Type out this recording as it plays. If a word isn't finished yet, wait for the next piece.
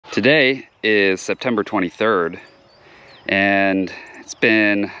Today is September 23rd, and it's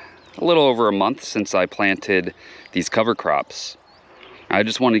been a little over a month since I planted these cover crops. I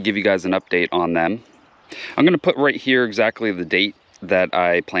just want to give you guys an update on them. I'm going to put right here exactly the date that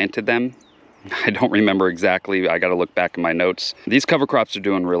I planted them. I don't remember exactly. I got to look back in my notes. These cover crops are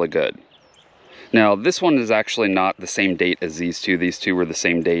doing really good. Now, this one is actually not the same date as these two. These two were the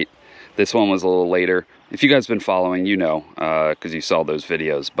same date. This one was a little later. If you guys been following, you know, because you saw those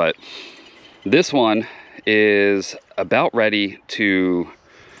videos. But this one is about ready to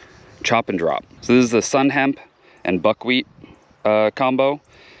chop and drop. So this is the sun hemp and buckwheat combo.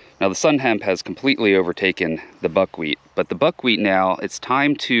 Now the sun hemp has completely overtaken the buckwheat, but the buckwheat now, it's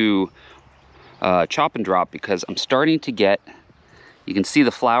time to chop and drop because I'm starting to get, you can see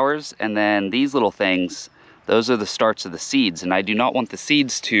the flowers, and then these little things, those are the starts of the seeds, and I do not want the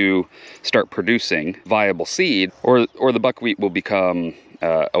seeds to start producing viable seed, or the buckwheat will become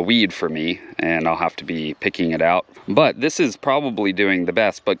a weed for me, and I'll have to be picking it out. But this is probably doing the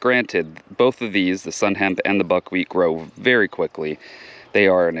best, but granted, both of these, the sun hemp and the buckwheat, grow very quickly. They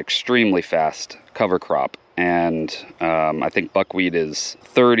are an extremely fast cover crop, and I think buckwheat is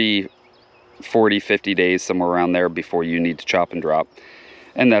 30, 40, 50 days, somewhere around there, before you need to chop and drop.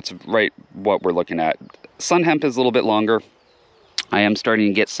 And that's right what we're looking at. Sun hemp is a little bit longer. I am starting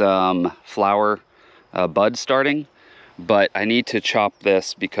to get some flower buds starting, but I need to chop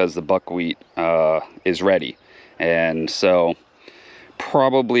this because the buckwheat is ready. And so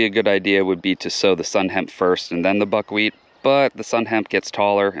probably a good idea would be to sow the sun hemp first and then the buckwheat, but the sun hemp gets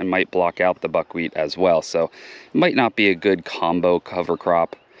taller and might block out the buckwheat as well. So it might not be a good combo cover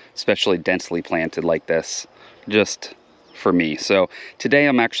crop, especially densely planted like this, just for me. So today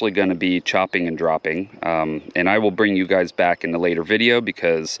I'm actually going to be chopping and dropping, and I will bring you guys back in a later video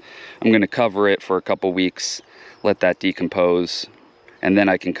because I'm going to cover it for a couple weeks, let that decompose, and then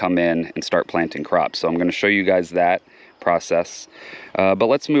I can come in and start planting crops. So I'm going to show you guys that process, but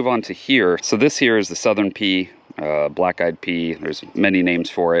let's move on to here. So this here is the southern pea, black-eyed pea. There's many names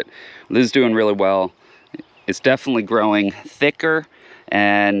for it. This is doing really well. It's definitely growing thicker.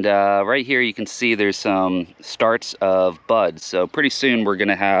 And right here you can see there's some starts of buds. So pretty soon we're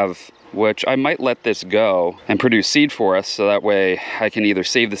gonna have, which I might let this go and produce seed for us, so that way I can either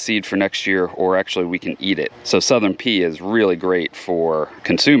save the seed for next year or actually we can eat it. So southern pea is really great for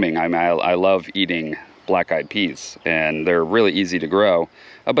consuming. I mean, I love eating black-eyed peas, and they're really easy to grow,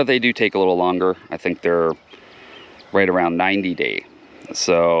 but they do take a little longer. I think they're right around 90 days.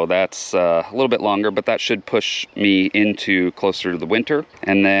 So that's a little bit longer, but that should push me into closer to the winter.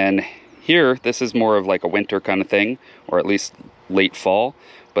 And then here, this is more of like a winter kind of thing, or at least late fall.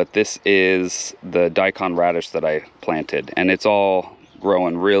 But this is the daikon radish that I planted, and it's all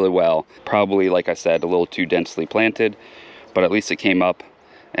growing really well. Probably, like I said, a little too densely planted, but at least it came up,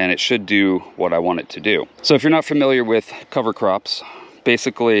 and it should do what I want it to do. So if you're not familiar with cover crops,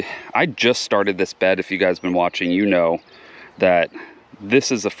 basically, I just started this bed. If you guys have been watching, you know that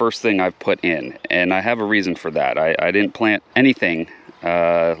this is the first thing I've put in, and I have a reason for that. I didn't plant anything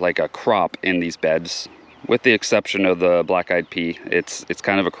like a crop in these beds, with the exception of the black-eyed pea. It's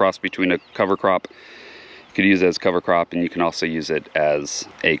kind of a cross between a cover crop. You could use it as cover crop, and you can also use it as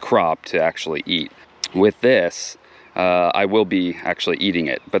a crop to actually eat. With this, I will be actually eating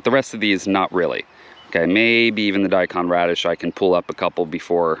it, but the rest of these, not really. Okay, maybe even the daikon radish, I can pull up a couple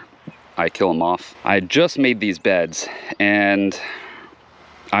before I kill them off. I just made these beds, and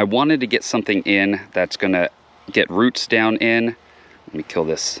I wanted to get something in that's gonna get roots down in. Let me kill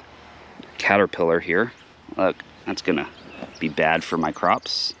this caterpillar here. Look, that's gonna be bad for my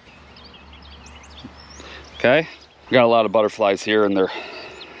crops. Okay, got a lot of butterflies here, and they're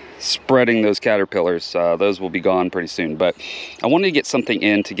spreading those caterpillars. Those will be gone pretty soon, but I wanted to get something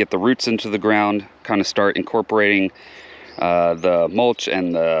in to get the roots into the ground, kind of start incorporating the mulch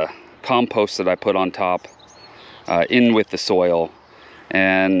and the compost that I put on top in with the soil,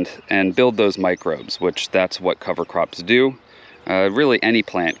 and build those microbes, which that's what cover crops do. Really any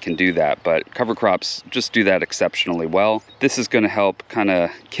plant can do that, but cover crops just do that exceptionally well. This is going to help kind of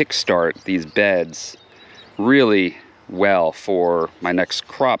kickstart these beds really well for my next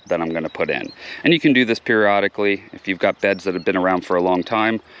crop that I'm going to put in. And you can do this periodically. If you've got beds that have been around for a long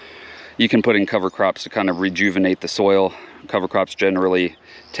time, you can put in cover crops to kind of rejuvenate the soil. Cover crops generally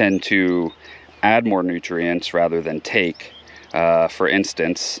tend to add more nutrients rather than take. For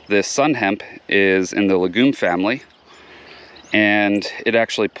instance, this sun hemp is in the legume family, and it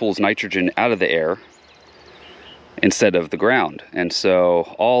actually pulls nitrogen out of the air instead of the ground. And so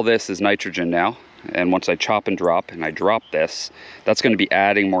all this is nitrogen now, and once I chop and I drop this, that's going to be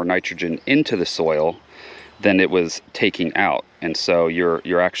adding more nitrogen into the soil, than it was taking out. And so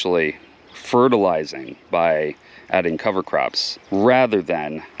you're actually fertilizing by adding cover crops rather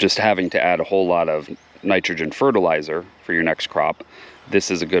than just having to add a whole lot of nitrogen fertilizer for your next crop. This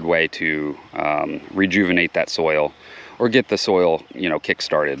is a good way to rejuvenate that soil or get the soil,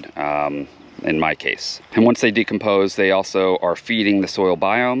 kick-started in my case. And once they decompose, they also are feeding the soil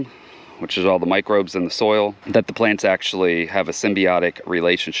biome, which is all the microbes in the soil that the plants actually have a symbiotic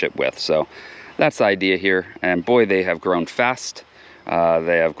relationship with. So that's the idea here. And boy, they have grown fast.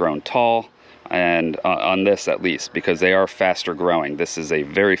 They have grown tall, and on this at least, because they are faster growing. This is a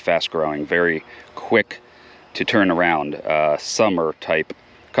very fast growing, very quick to turn around summer type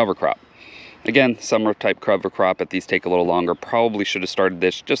cover crop. Again, summer type cover crop, but these take a little longer. Probably should have started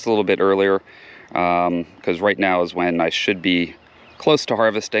this just a little bit earlier, because right now is when I should be close to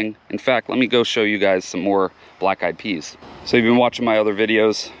harvesting. In fact, let me go show you guys some more black-eyed peas. So you've been watching my other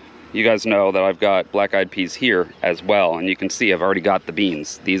videos, you guys know that I've got black-eyed peas here as well, and you can see I've already got the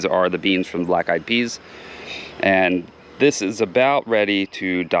beans. These are the beans from the black-eyed peas, and this is about ready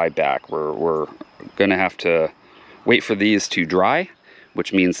to die back. We're gonna have to wait for these to dry,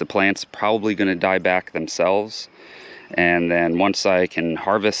 which means the plant's probably gonna die back themselves. And then once I can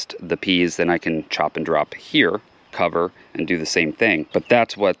harvest the peas, then I can chop and drop here, cover, and do the same thing. But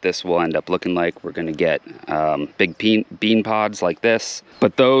that's what this will end up looking like. We're gonna get big bean pods like this.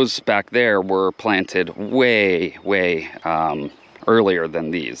 But those back there were planted way earlier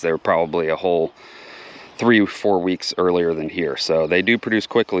than these. They were probably a whole 3-4 weeks earlier than here. So they do produce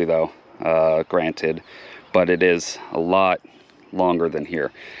quickly though, granted, but it is a lot longer than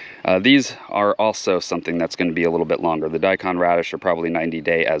here. These are also something that's going to be a little bit longer. The daikon radish are probably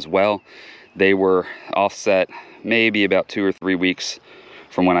 90-day as well. They were offset maybe about 2 or 3 weeks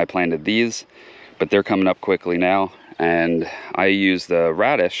from when I planted these, but they're coming up quickly now. And I use the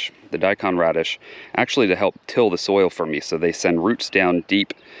radish, the daikon radish, actually to help till the soil for me. So they send roots down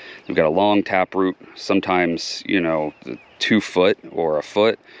deep. They've got a long tap root, sometimes 2 foot or a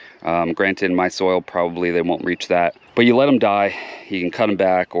foot. Granted, in my soil, probably they won't reach that. But you let them die, you can cut them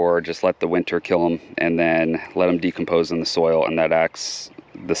back or just let the winter kill them and then let them decompose in the soil, and that acts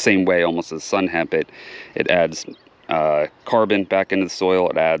the same way almost as sun hemp. It adds carbon back into the soil,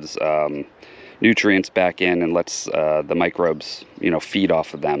 it adds nutrients back in and lets the microbes feed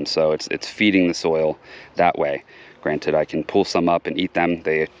off of them. So it's feeding the soil that way. Granted, I can pull some up and eat them.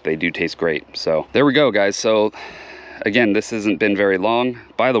 They do taste great. So there we go, guys. So again, this hasn't been very long.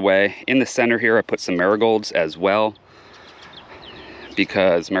 By the way, in the center here, I put some marigolds as well,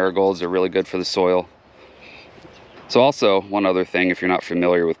 because marigolds are really good for the soil. So also, one other thing, if you're not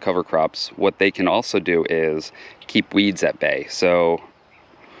familiar with cover crops, what they can also do is keep weeds at bay. So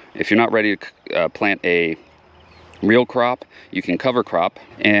if you're not ready to plant a real crop, you can cover crop,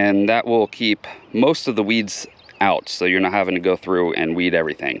 and that will keep most of the weeds out, so you're not having to go through and weed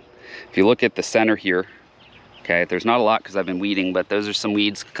everything. If you look at the center here, okay, there's not a lot because I've been weeding, but those are some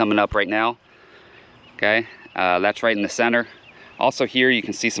weeds coming up right now. Okay, that's right in the center. Also here you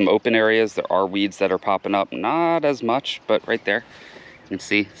can see some open areas. There are weeds that are popping up, not as much, but right there you can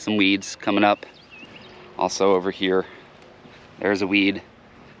see some weeds coming up. Also over here, there's a weed.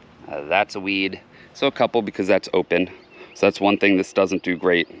 That's a weed. So a couple, because that's open. So that's one thing this doesn't do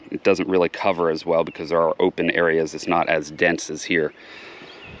great. It doesn't really cover as well because there are open areas. It's not as dense as here.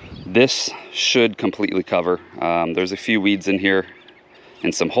 This should completely cover. There's a few weeds in here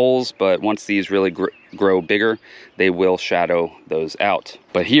and some holes, but once these really grow bigger, they will shadow those out.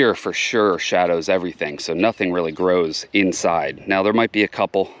 But here for sure shadows everything, so nothing really grows inside. Now there might be a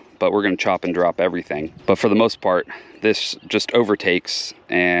couple, but we're gonna chop and drop everything. But for the most part, this just overtakes,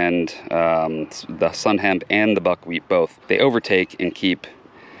 and the sun hemp and the buckwheat both, they overtake and keep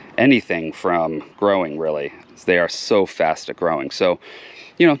anything from growing really. They are so fast at growing. So,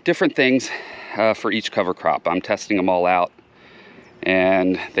 different things for each cover crop. I'm testing them all out,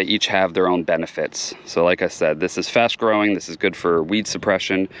 and they each have their own benefits. So like I said, this is fast growing, this is good for weed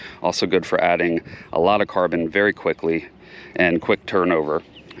suppression, also good for adding a lot of carbon very quickly and quick turnover.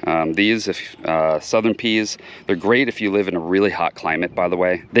 These, southern peas, they're great if you live in a really hot climate, by the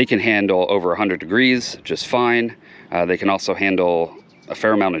way. They can handle over 100 degrees just fine. They can also handle a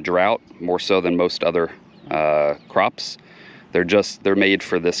fair amount of drought, more so than most other crops. They're made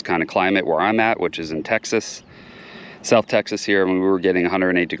for this kind of climate where I'm at, which is in Texas, South Texas here. When we were getting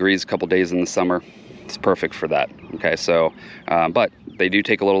 108 degrees a couple days in the summer, it's perfect for that. Okay, so, but they do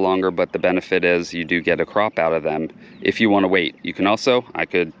take a little longer, but the benefit is you do get a crop out of them if you want to wait. You can also, I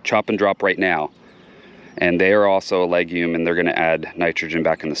could chop and drop right now, and they are also a legume, and they're going to add nitrogen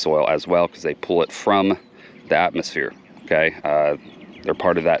back in the soil as well because they pull it from the atmosphere. Okay, they're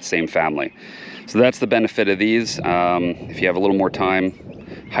part of that same family. So that's the benefit of these. If you have a little more time,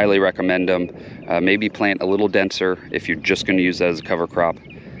 highly recommend them. Maybe plant a little denser if you're just going to use it as a cover crop.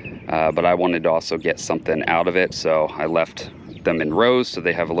 But I wanted to also get something out of it, so I left them in rows so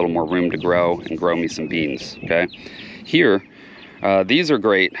they have a little more room to grow and grow me some beans. Okay, here these are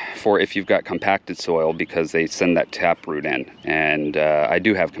great for if you've got compacted soil, because they send that taproot in, and I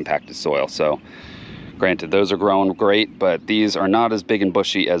do have compacted soil, so granted those are growing great, but these are not as big and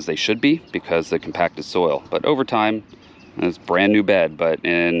bushy as they should be because the compacted soil. But over time, it's brand new bed, but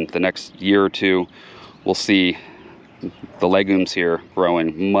in the next year or two we'll see the legumes here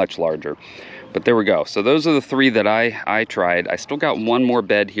growing much larger. But there we go. So those are the 3 that I tried. I still got one more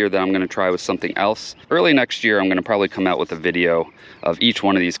bed here that I'm going to try with something else. Early next year, I'm going to probably come out with a video of each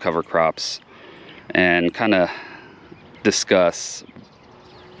one of these cover crops and kind of discuss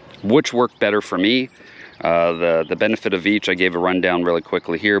which worked better for me. The benefit of each, I gave a rundown really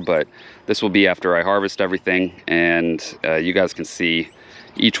quickly here, but this will be after I harvest everything, and you guys can see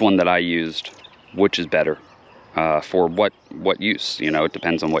each one that I used, which is better. For what use, you know, it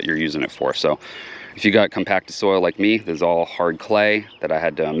depends on what you're using it for. So if you got compacted soil like me, there's all hard clay that I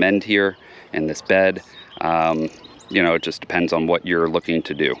had to amend here in this bed. You know, it just depends on what you're looking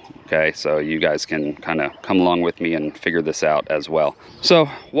to do. Okay, so you guys can kind of come along with me and figure this out as well. So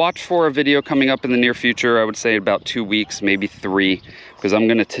watch for a video coming up in the near future. I would say about 2 weeks, maybe 3, because I'm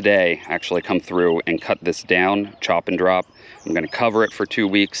going to today actually come through and cut this down, chop and drop. I'm going to cover it for 2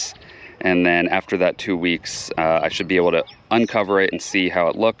 weeks. And then after that 2 weeks, I should be able to uncover it and see how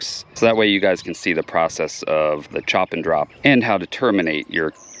it looks. So that way you guys can see the process of the chop and drop and how to terminate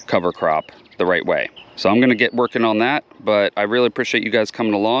your cover crop the right way. So I'm gonna get working on that, but I really appreciate you guys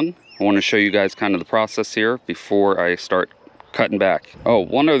coming along. I wanna show you guys kind of the process here before I start cutting back. Oh,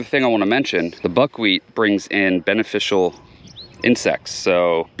 one other thing I wanna mention, the buckwheat brings in beneficial insects.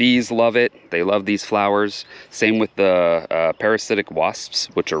 So bees love it. They love these flowers. Same with the parasitic wasps,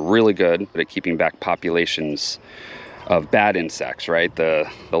 which are really good at keeping back populations of bad insects, right? The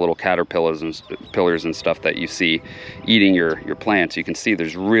little caterpillars and stuff that you see eating your plants. You can see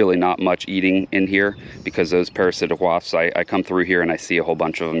there's really not much eating in here because those parasitic wasps, I come through here and I see a whole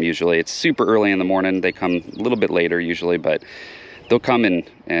bunch of them usually. It's super early in the morning. They come a little bit later usually, but they'll come in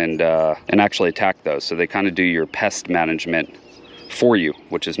and actually attack those. So they kind of do your pest management for you,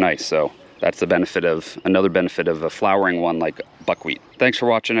 which is nice. So that's the benefit of, another benefit of a flowering one like buckwheat. Thanks for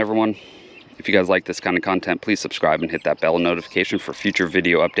watching, everyone. If you guys like this kind of content, please subscribe and hit that bell notification for future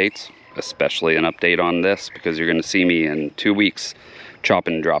video updates, especially an update on this, because you're going to see me in 2 weeks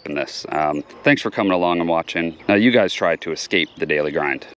chopping and dropping this. Thanks for coming along and watching. Now you guys try to escape the daily grind.